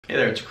Hey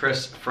there, it's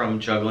Chris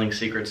from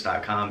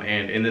JugglingSecrets.com,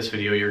 and in this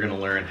video you're going to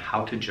learn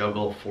how to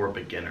juggle for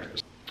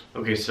beginners.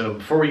 Okay, so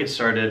before we get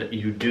started,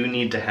 you do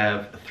need to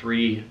have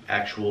 3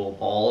 actual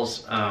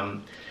balls.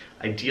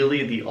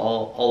 Ideally,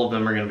 all of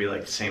them are going to be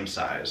like the same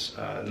size,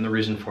 and the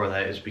reason for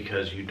that is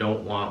because you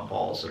don't want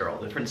balls that are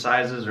all different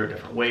sizes or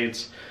different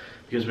weights,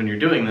 because when you're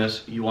doing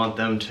this, you want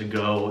them to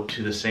go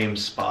to the same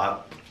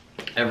spot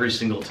every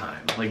single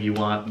time. Like you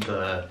want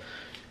the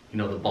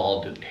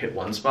ball to hit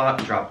one spot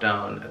and drop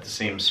down at the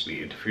same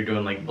speed. If you're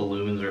doing like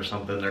balloons or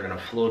something, they're gonna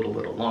float a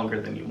little longer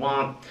than you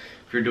want.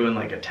 If you're doing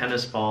like a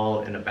tennis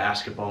ball and a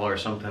basketball or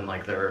something,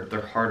 like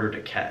they're harder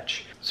to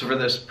catch. So for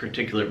this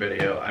particular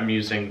video, I'm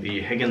using the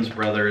Higgins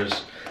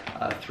Brothers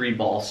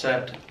 3-ball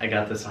set. I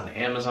got this on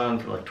Amazon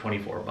for like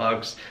 24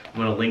 bucks. I'm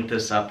gonna link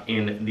this up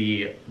in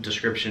the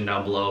description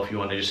down below if you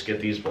wanna just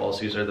get these balls.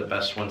 These are the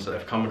best ones that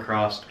I've come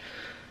across.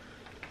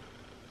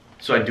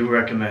 So I do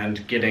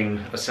recommend getting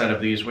a set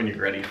of these when you're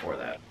ready for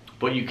that.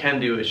 What you can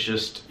do is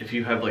just, if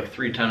you have like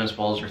 3 tennis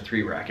balls or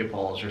 3 racket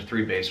balls or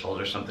 3 baseballs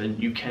or something,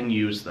 you can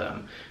use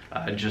them.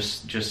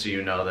 Just so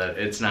you know that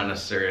it's not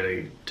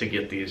necessarily to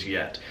get these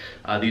yet.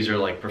 These are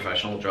like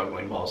professional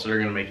juggling balls, so they're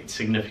gonna make it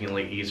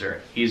significantly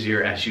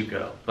easier as you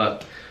go.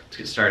 But let's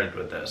get started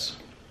with this.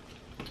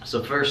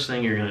 So first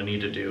thing you're gonna need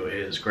to do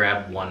is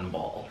grab 1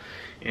 ball.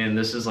 And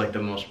this is like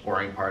the most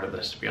boring part of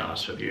this, to be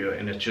honest with you.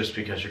 And it's just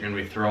because you're gonna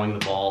be throwing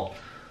the ball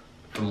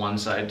from one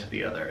side to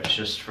the other. It's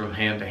just from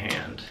hand to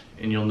hand.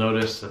 And you'll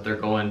notice that they're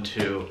going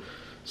to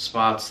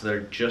spots that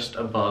are just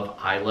above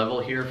eye level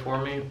here for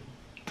me.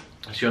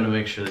 So you want to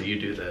make sure that you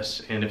do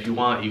this. And if you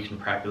want, you can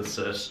practice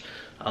this,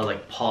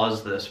 like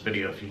pause this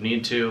video if you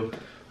need to.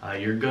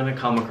 You're gonna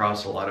come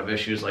across a lot of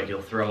issues, like you'll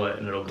throw it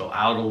and it'll go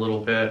out a little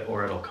bit,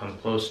 or it'll come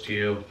close to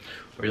you,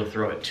 or you'll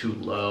throw it too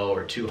low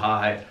or too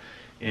high.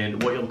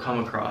 And what you'll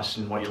come across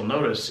and what you'll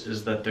notice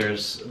is that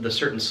there's the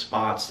certain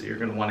spots that you're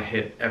gonna wanna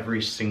hit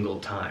every single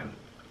time.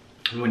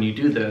 And when you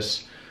do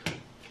this,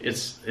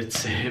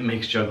 it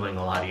makes juggling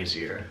a lot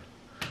easier.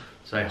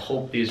 So I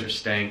hope these are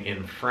staying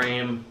in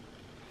frame.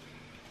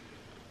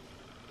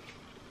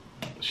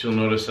 So you'll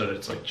notice that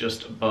it's like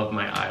just above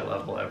my eye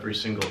level every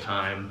single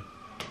time.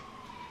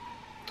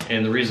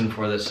 And the reason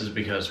for this is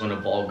because when a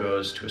ball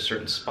goes to a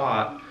certain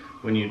spot,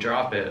 when you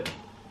drop it,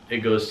 it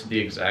goes to the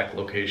exact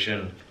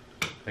location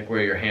like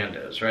where your hand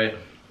is, right?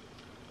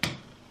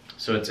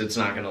 So it's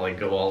not gonna like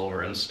go all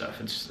over and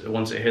stuff.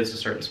 Once it hits a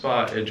certain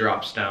spot, it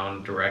drops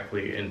down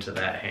directly into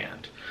that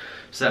hand.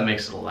 So that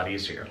makes it a lot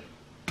easier.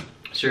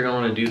 So you're gonna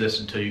wanna do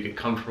this until you get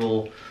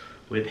comfortable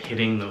with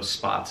hitting those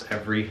spots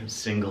every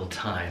single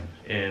time.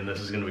 And this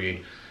is gonna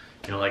be,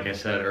 like I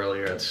said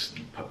earlier, it's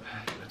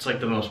like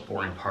the most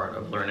boring part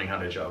of learning how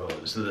to juggle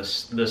is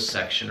this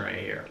section right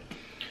here.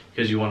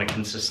 Because you wanna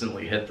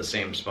consistently hit the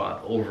same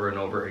spot over and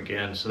over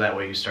again, so that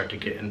way you start to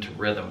get into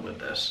rhythm with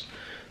this.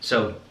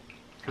 So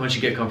once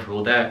you get comfortable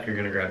with that, you're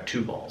gonna grab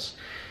 2 balls.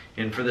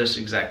 And for this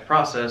exact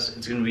process,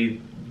 it's gonna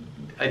be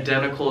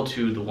identical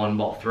to the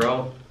 1-ball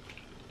throw,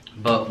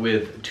 but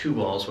with 2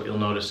 balls, what you'll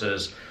notice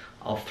is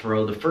I'll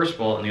throw the first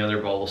ball and the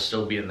other ball will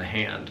still be in the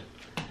hand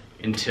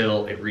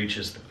until it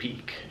reaches the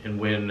peak. And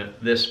when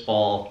this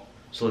ball,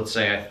 so let's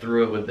say I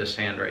threw it with this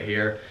hand right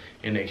here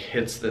and it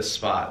hits this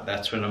spot,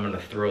 that's when I'm gonna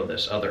throw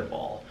this other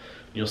ball.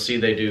 You'll see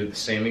they do the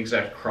same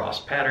exact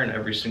cross pattern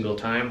every single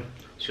time.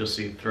 So you'll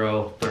see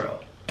throw, throw,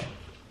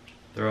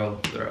 throw,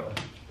 throw,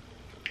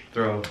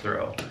 throw,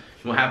 throw.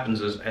 And what happens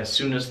is as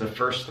soon as the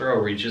first throw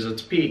reaches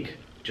its peak,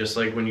 just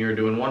like when you're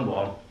doing 1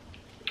 ball,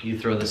 you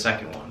throw the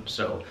second one.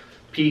 So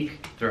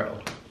peak, throw,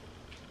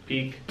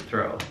 peak,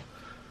 throw.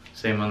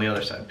 Same on the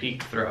other side,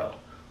 peak, throw.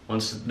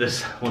 Once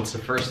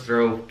the first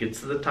throw gets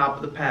to the top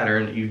of the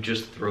pattern, you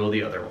just throw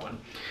the other one.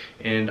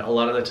 And a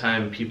lot of the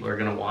time people are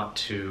gonna want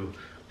to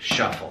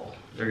shuffle.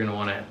 They're gonna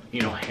wanna,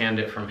 hand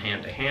it from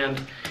hand to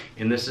hand.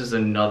 And this is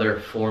another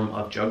form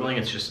of juggling.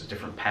 It's just a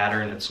different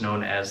pattern. It's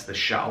known as the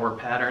shower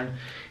pattern.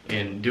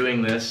 And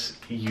doing this,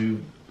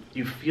 you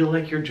feel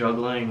like you're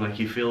juggling, like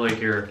you feel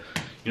like you're,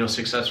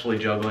 successfully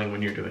juggling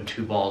when you're doing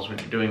 2 balls when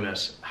you're doing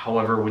this.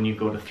 However, when you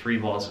go to 3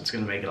 balls, it's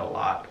gonna make it a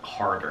lot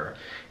harder.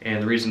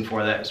 And the reason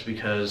for that is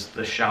because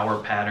the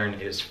shower pattern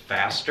is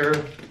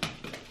faster.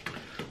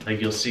 Like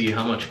you'll see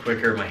how much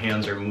quicker my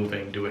hands are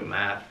moving doing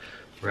that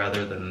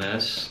rather than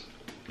this.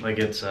 Like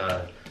it's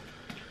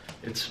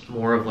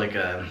more of like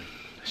a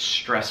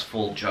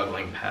stressful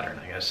juggling pattern,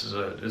 I guess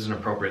is an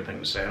appropriate thing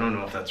to say. I don't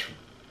know if that's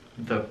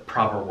the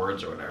proper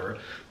words or whatever,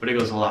 but it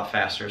goes a lot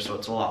faster, so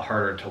it's a lot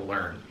harder to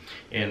learn.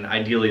 And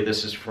ideally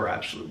this is for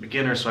absolute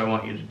beginners, so I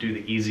want you to do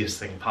the easiest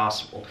thing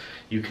possible.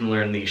 You can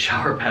learn the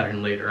shower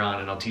pattern later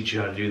on, and I'll teach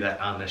you how to do that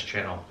on this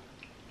channel.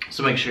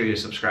 So make sure you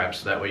subscribe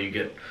so that way you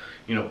get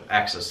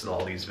access to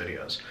all these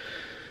videos.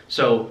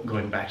 So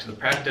going back to the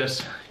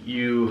practice,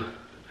 you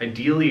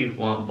ideally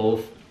want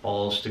both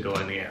balls to go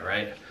in the air,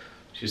 right?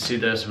 So you see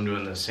this, I'm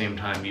doing it at the same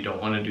time. You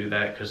don't want to do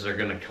that because they're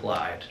going to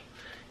collide.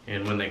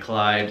 And when they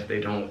collide,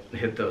 they don't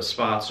hit those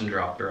spots and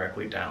drop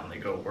directly down. They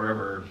go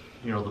wherever,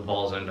 the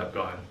balls end up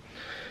going.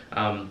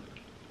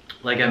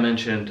 like I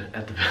mentioned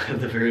at the, at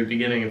the very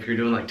beginning, if you're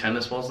doing like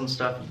tennis balls and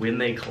stuff, when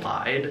they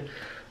collide,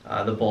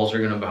 the balls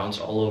are gonna bounce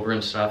all over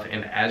and stuff.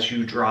 And as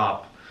you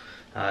drop,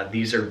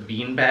 these are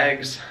bean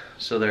bags,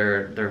 so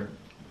they're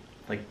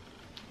like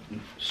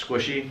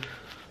squishy.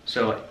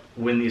 So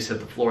when these hit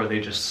the floor, they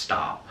just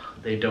stop.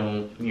 They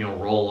don't, you know,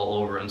 roll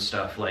all over and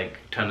stuff like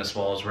tennis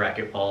balls,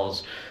 racket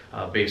balls,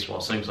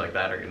 baseballs, things like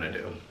that are gonna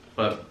do.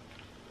 But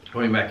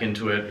going back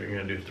into it, you're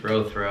gonna do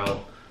throw,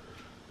 throw,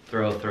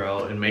 throw,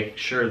 throw, and make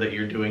sure that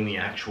you're doing the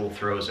actual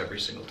throws every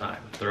single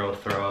time. Throw,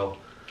 throw,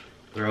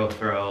 throw,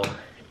 throw.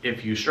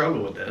 If you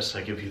struggle with this,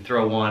 like if you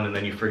throw one and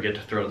then you forget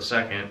to throw the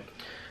second,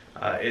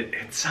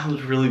 it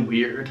sounds really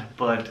weird,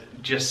 but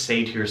just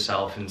say to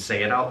yourself and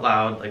say it out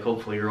loud, like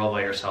hopefully you're all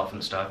by yourself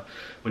and stuff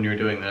when you're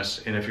doing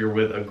this. And if you're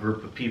with a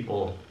group of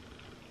people,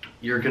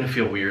 you're gonna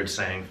feel weird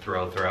saying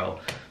throw, throw,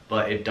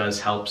 but it does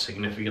help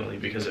significantly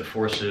because it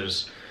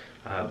forces,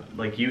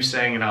 like you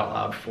saying it out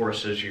loud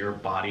forces your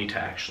body to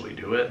actually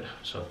do it.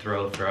 So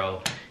throw,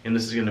 throw, and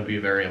this is gonna be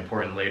very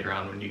important later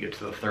on when you get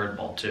to the third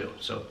ball too.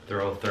 So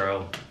throw,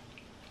 throw,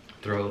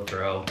 throw,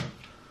 throw,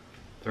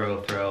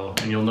 throw, throw,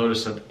 and you'll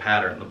notice that the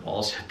pattern, the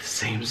balls hit the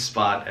same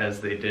spot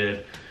as they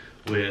did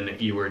when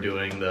you were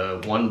doing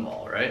the one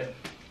ball, right?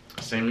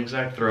 Same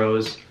exact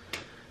throws,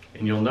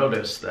 and you'll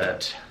notice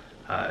that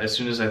as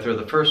soon as I throw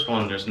the first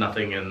one, there's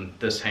nothing in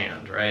this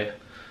hand, right?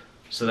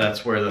 So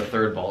that's where the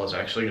third ball is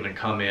actually gonna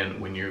come in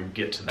when you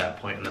get to that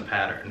point in the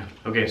pattern.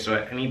 Okay, so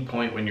at any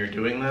point when you're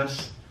doing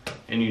this,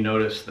 and you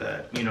notice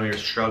that, you know, you're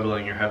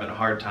struggling, you're having a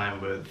hard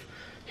time with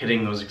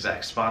hitting those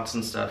exact spots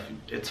and stuff,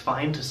 it's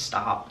fine to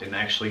stop and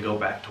actually go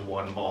back to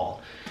one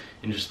ball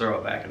and just throw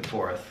it back and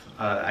forth.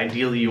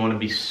 Ideally, you want to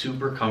be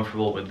super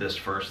comfortable with this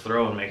first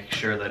throw and make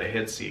sure that it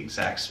hits the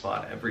exact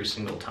spot every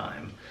single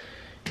time.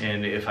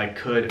 And if I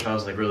could, if I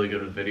was like really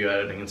good with video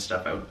editing and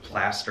stuff, I would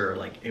plaster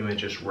like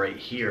images right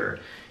here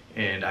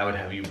and I would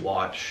have you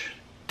watch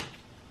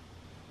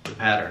the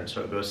pattern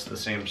so it goes to the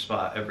same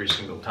spot every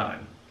single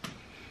time.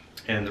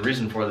 And the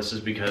reason for this is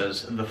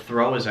because the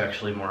throw is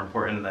actually more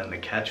important than the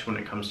catch when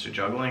it comes to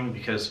juggling,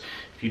 because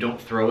if you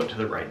don't throw it to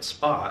the right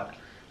spot,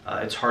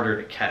 it's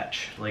harder to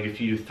catch. Like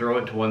if you throw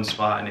it to one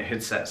spot and it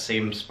hits that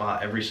same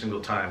spot every single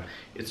time,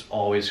 it's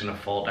always gonna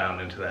fall down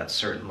into that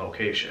certain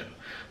location.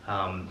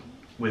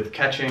 With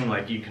catching,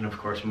 like you can of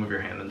course move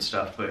your hand and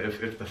stuff, but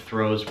if the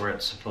throw is where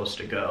it's supposed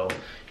to go,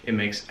 it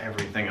makes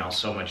everything else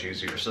so much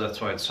easier. So that's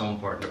why it's so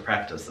important to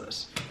practice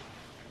this.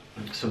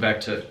 So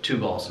back to two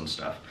balls and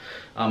stuff.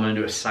 I'm gonna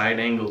do a side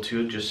angle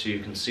too, just so you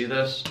can see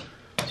this.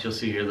 So you'll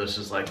see here, this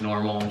is like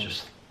normal,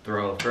 just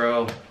throw,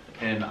 throw,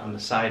 and on the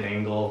side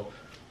angle,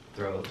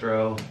 throw,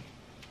 throw,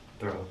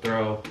 throw,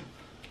 throw,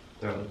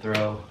 throw,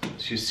 throw.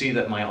 So you see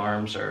that my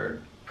arms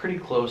are pretty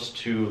close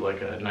to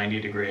like a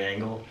 90-degree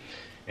angle.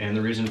 And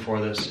the reason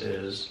for this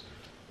is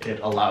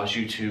it allows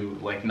you to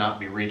like not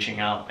be reaching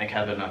out, like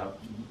having a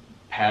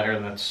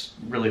pattern that's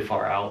really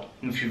far out.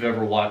 And if you've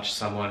ever watched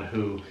someone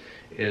who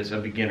is a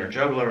beginner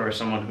juggler or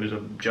someone who's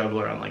a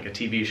juggler on like a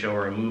TV show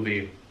or a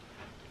movie,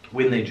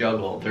 when they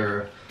juggle,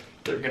 they're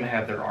gonna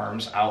have their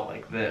arms out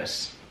like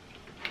this.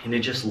 And it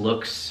just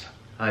looks,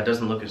 it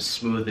doesn't look as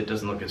smooth, it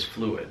doesn't look as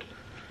fluid.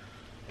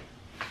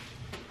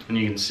 And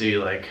you can see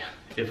like,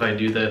 if I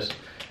do this,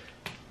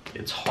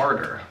 it's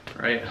harder,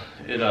 right?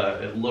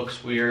 It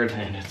looks weird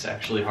and it's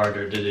actually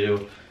harder to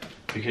do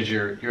because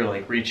you're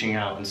like reaching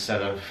out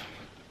instead of,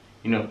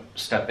 you know,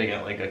 stepping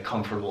at like a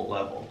comfortable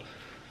level.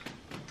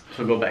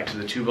 So go back to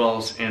the two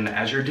balls, and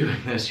as you're doing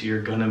this,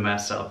 you're gonna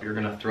mess up. You're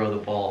gonna throw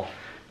the ball.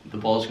 The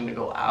ball's gonna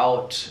go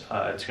out,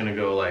 it's gonna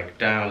go like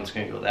down, it's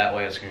gonna go that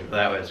way, it's gonna go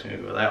that way, it's gonna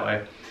go that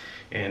way.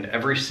 And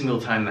every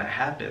single time that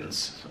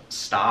happens,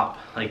 stop,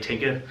 like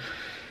take a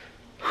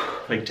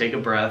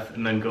breath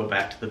and then go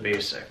back to the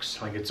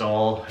basics. Like it's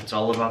all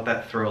about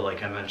that throw,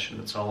 like I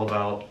mentioned. It's all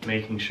about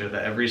making sure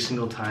that every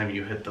single time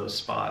you hit those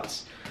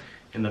spots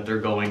and that they're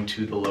going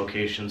to the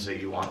locations that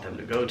you want them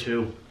to go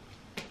to.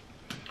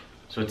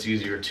 So it's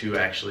easier to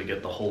actually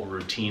get the whole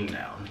routine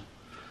down.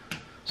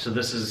 So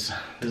this is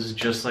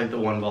just like the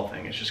one ball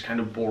thing. It's just kind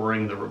of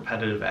boring, the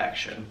repetitive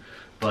action.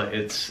 But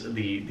it's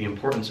the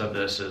importance of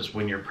this is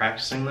when you're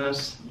practicing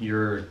this,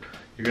 you're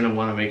gonna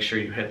wanna make sure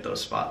you hit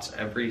those spots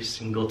every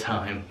single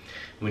time.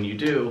 When you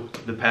do,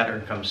 the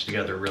pattern comes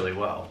together really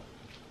well.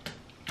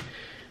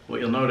 What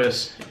you'll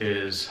notice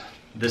is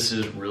this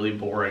is really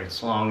boring.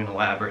 It's long and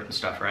elaborate and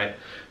stuff, right?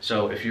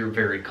 So if you're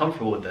very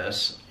comfortable with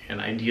this, and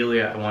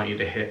ideally I want you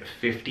to hit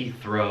 50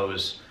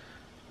 throws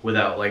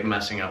without like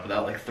messing up,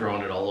 without like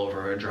throwing it all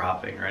over or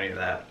dropping or any of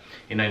that.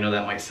 And I know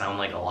that might sound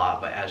like a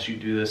lot, but as you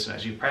do this and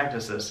as you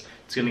practice this,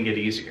 it's gonna get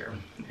easier.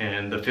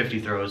 And the 50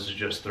 throws is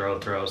just throw,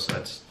 so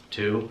that's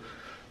 2,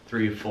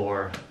 3,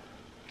 4,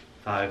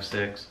 5,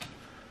 6,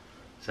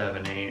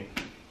 7, 8,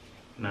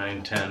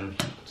 9, 10.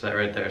 So that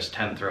right there is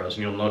 10 throws.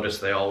 And you'll notice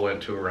they all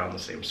went to around the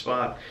same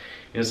spot.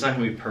 And it's not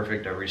gonna be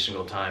perfect every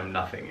single time,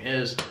 nothing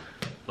is,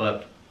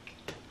 but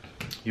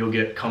you'll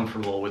get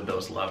comfortable with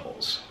those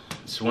levels.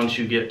 So once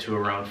you get to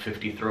around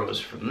 50 throws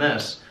from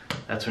this,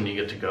 that's when you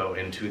get to go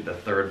into the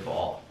third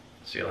ball.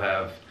 So you'll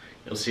have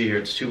You'll see here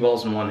it's 2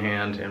 balls in one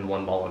hand and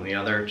 1 ball in the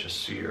other,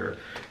 just so you're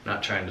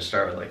not trying to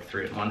start with like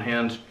 3 in one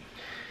hand.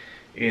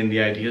 And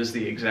the idea is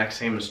the exact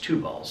same as 2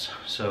 balls.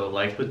 So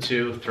like with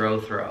 2, throw,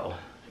 throw.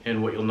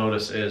 And what you'll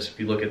notice is if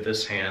you look at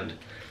this hand,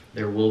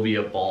 there will be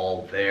a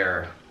ball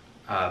there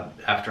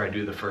after I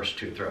do the first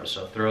 2 throws.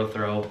 So throw,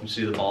 throw, you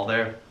see the ball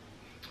there?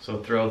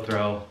 So throw,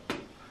 throw,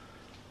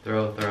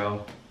 throw,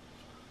 throw,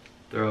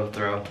 throw,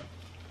 throw.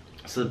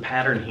 So the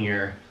pattern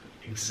here,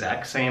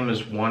 exact same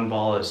as 1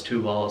 ball, as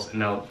 2 balls, and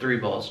now 3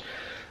 balls.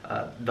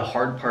 The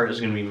hard part is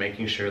going to be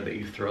making sure that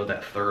you throw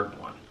that third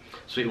one.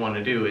 So what you want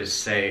to do is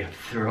say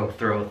throw,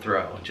 throw,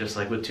 throw, just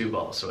like with 2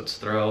 balls. So it's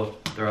throw,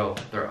 throw,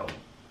 throw.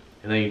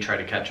 And then you try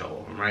to catch all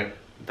of them, right?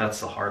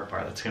 That's the hard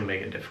part. That's going to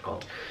make it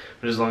difficult.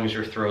 But as long as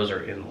your throws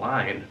are in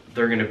line,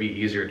 they're going to be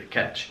easier to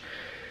catch.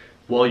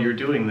 While you're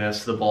doing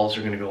this, the balls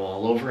are going to go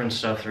all over and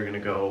stuff. They're going to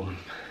go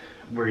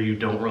where you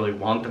don't really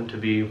want them to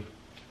be.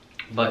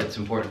 But it's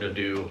important to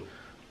do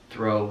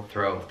throw,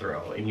 throw,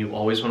 throw. And you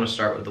always want to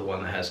start with the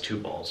one that has 2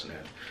 balls in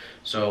it.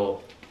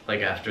 So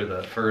like after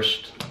the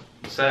first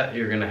set,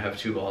 you're going to have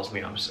 2 balls in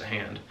the opposite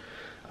hand.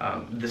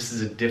 This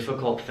is a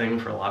difficult thing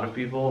for a lot of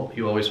people.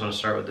 You always want to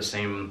start with the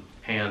same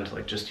hand,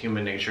 like just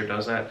human nature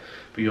does that.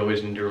 But you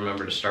always need to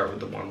remember to start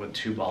with the one with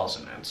 2 balls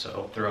in it.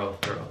 So throw,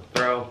 throw,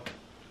 throw.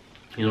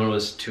 You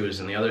notice 2 is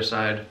in the other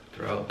side.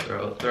 Throw,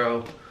 throw,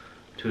 throw.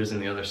 2 is in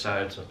the other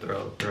side. So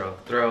throw, throw,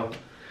 throw.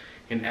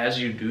 And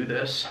as you do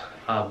this,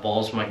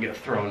 balls might get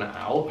thrown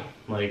out.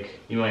 Like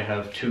you might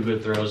have 2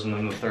 good throws and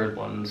then the third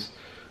one's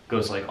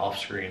goes like off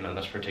screen in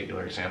this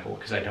particular example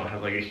because I don't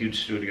have like a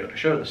huge studio to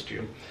show this to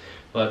you.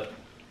 But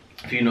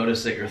if you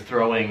notice that you're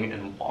throwing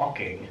and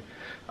walking,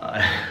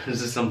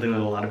 this is something that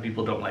a lot of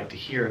people don't like to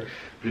hear.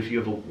 But if you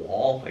have a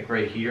wall like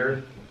right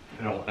here,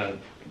 I don't want to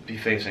be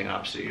facing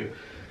opposite you,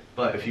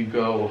 but if you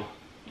go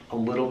a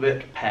little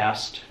bit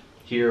past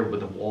here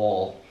with a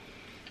wall,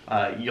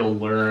 you'll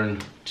learn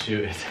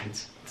to,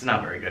 it's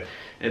not very good.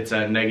 It's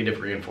a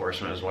negative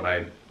reinforcement is what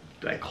I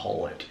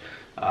call it.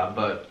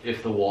 But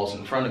if the wall's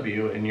in front of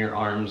you and your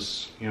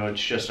arms, you know,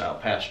 it's just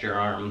out past your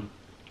arm,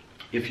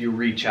 if you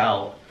reach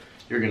out,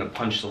 you're gonna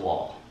punch the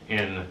wall.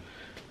 And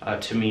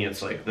to me,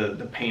 it's like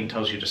the pain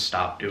tells you to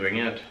stop doing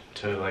it,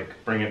 to like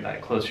bring it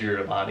back closer to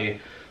your body.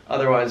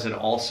 Otherwise, it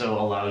also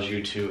allows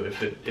you to,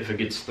 if it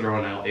gets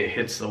thrown out, it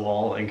hits the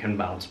wall and can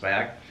bounce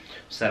back.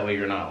 So that way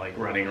you're not like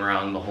running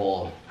around the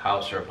whole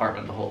house or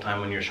apartment the whole time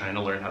when you're trying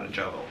to learn how to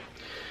juggle.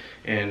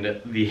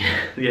 And the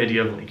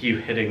idea of like you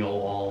hitting a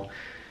wall,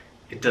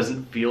 it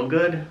doesn't feel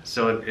good.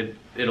 So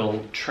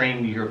it'll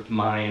train your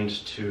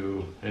mind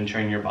to, and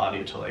train your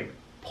body to like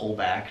pull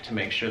back to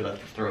make sure that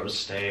the throws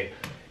stay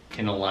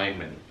in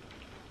alignment.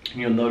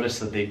 And you'll notice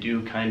that they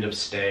do kind of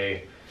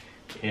stay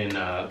in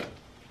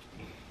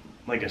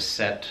like a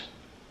set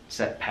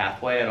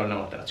pathway. I don't know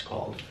what that's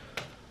called,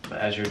 but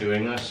as you're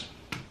doing this,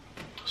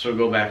 so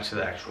go back to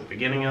the actual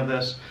beginning of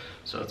this.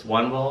 So it's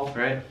 1 ball,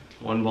 right?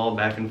 1 ball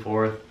back and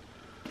forth,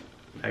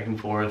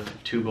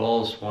 2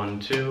 balls, 1,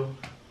 2,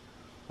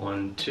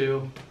 1,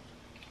 2,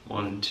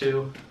 1,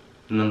 2,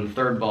 and then the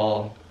third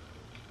ball,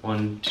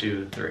 1,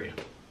 2, 3.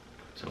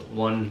 So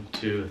 1,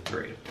 2,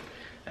 3.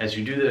 As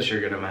you do this,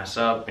 you're gonna mess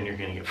up and you're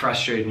gonna get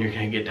frustrated and you're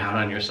gonna get down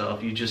on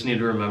yourself. You just need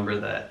to remember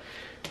that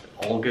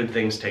all good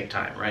things take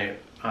time, right?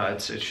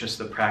 It's just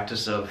the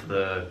practice of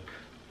the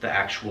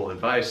actual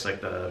advice,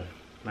 like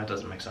that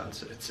doesn't make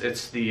sense.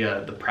 It's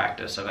the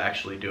practice of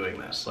actually doing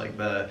this, like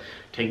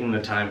taking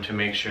the time to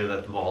make sure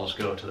that the balls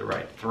go to the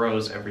right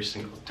throws every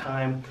single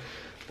time,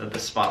 that the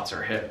spots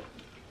are hit.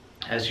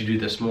 As you do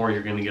this more,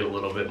 you're gonna get a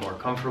little bit more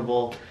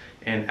comfortable.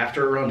 And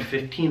after around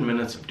 15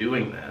 minutes of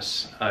doing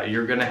this,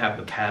 you're gonna have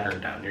the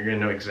pattern down. You're gonna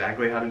know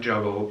exactly how to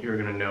juggle. You're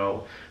gonna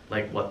know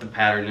like what the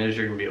pattern is.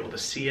 You're gonna be able to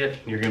see it.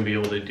 You're gonna be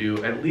able to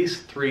do at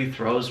least 3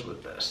 throws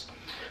with this.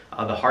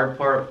 The hard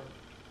part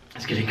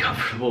is getting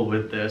comfortable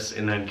with this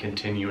and then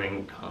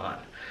continuing on.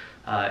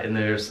 And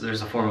there's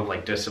a form of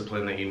like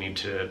discipline that you need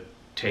to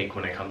take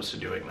when it comes to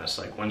doing this.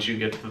 Like once you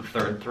get to the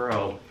 3rd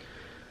throw,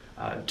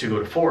 to go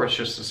to 4, it's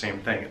just the same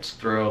thing. It's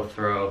throw,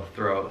 throw,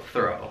 throw,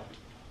 throw.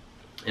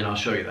 And I'll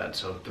show you that.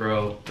 So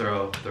throw,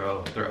 throw,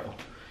 throw, throw.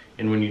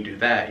 And when you do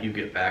that, you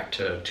get back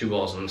to 2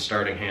 balls in the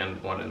starting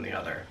hand, 1 in the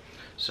other.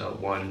 So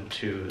 1,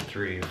 2,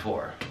 3,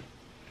 4.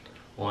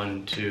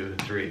 1, 2,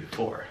 3,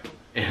 4.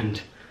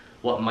 And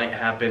what might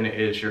happen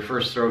is your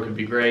first throw could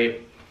be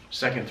great,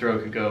 second throw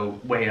could go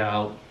way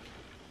out,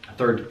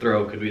 third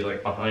throw could be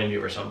like behind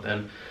you or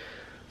something.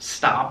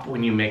 Stop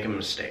when you make a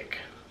mistake.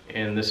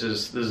 And this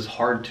is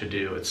hard to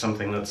do. It's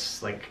something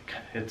that's like,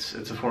 it's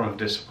a form of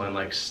discipline,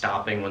 like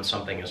stopping when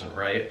something isn't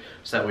right,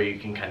 so that way you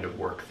can kind of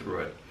work through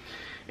it.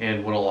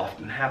 And what'll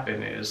often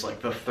happen is like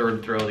the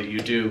 3rd throw that you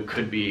do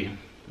could be,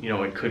 you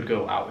know, it could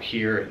go out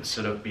here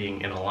instead of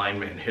being in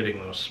alignment and hitting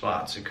those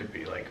spots. It could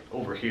be like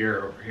over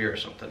here or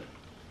something.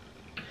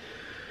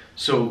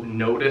 So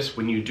notice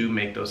when you do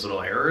make those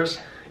little errors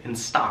and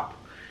stop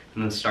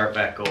and then start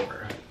back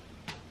over.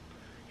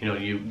 You know,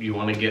 you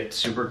want to get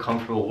super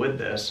comfortable with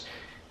this,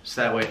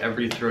 so that way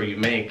every throw you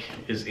make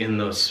is in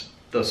those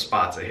those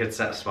spots. It hits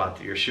that spot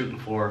that you're shooting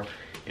for.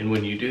 And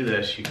when you do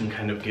this, you can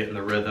kind of get in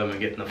the rhythm and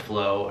get in the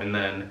flow, and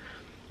then,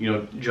 you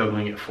know,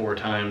 juggling it 4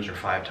 times or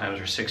 5 times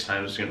or 6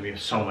 times is going to be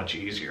so much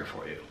easier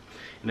for you.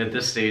 And at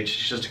this stage,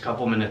 it's just a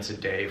couple minutes a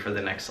day for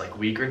the next like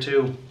week or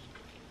 2,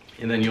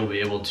 and then you'll be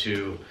able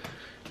to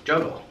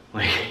juggle.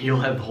 Like,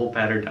 you'll have the whole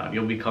pattern down.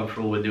 You'll be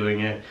comfortable with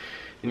doing it,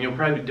 and you'll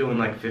probably be doing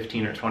like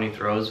 15 or 20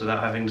 throws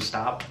without having to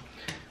stop,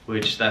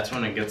 which that's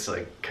when it gets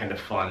like kind of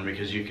fun,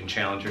 because you can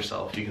challenge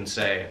yourself. You can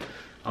say,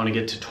 I want to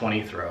get to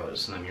 20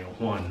 throws, and then you know,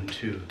 1,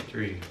 2,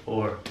 3,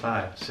 4,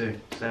 5, 6,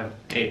 7,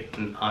 8,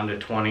 and on to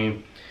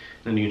 20.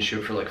 Then you can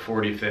shoot for like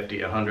 40,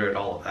 50, 100,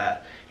 all of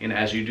that. And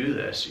as you do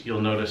this,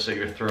 you'll notice that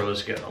your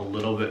throws get a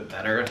little bit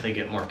better. They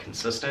get more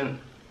consistent,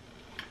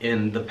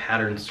 and the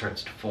pattern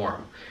starts to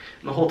form.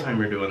 And the whole time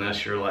you're doing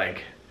this, you're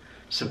like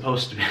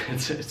supposed to be,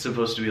 it's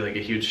supposed to be like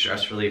a huge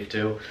stress relief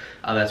too.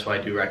 That's why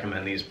I do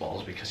recommend these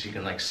balls, because you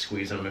can like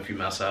squeeze them if you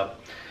mess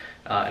up.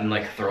 And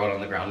like throw it on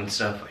the ground and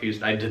stuff.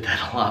 I did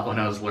that a lot when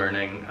I was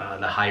learning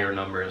the higher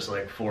numbers,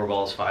 like 4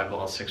 balls, 5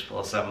 balls, 6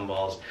 balls, 7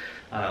 balls.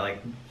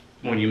 Like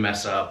when you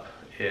mess up,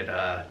 it's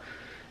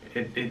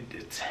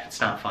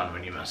not fun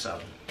when you mess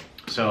up.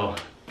 So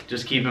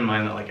just keep in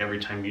mind that like every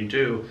time you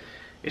do,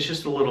 it's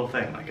just a little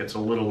thing. Like, it's a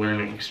little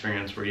learning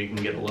experience where you can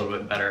get a little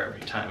bit better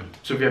every time.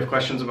 So if you have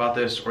questions about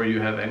this, or you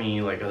have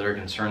any like other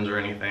concerns or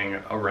anything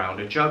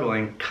around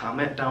juggling,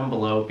 comment down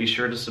below. Be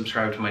sure to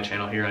subscribe to my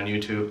channel here on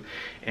YouTube.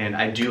 And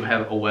I do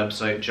have a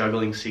website,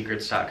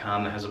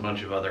 jugglingsecrets.com, that has a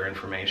bunch of other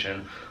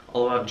information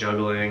all about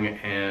juggling,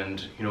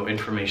 and you know,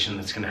 information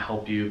that's going to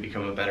help you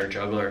become a better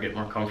juggler, get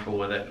more comfortable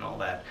with it and all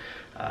that.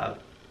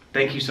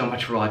 Thank you so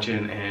much for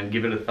watching, and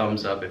give it a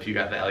thumbs up if you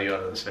got value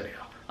out of this video.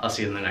 I'll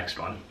see you in the next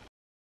one.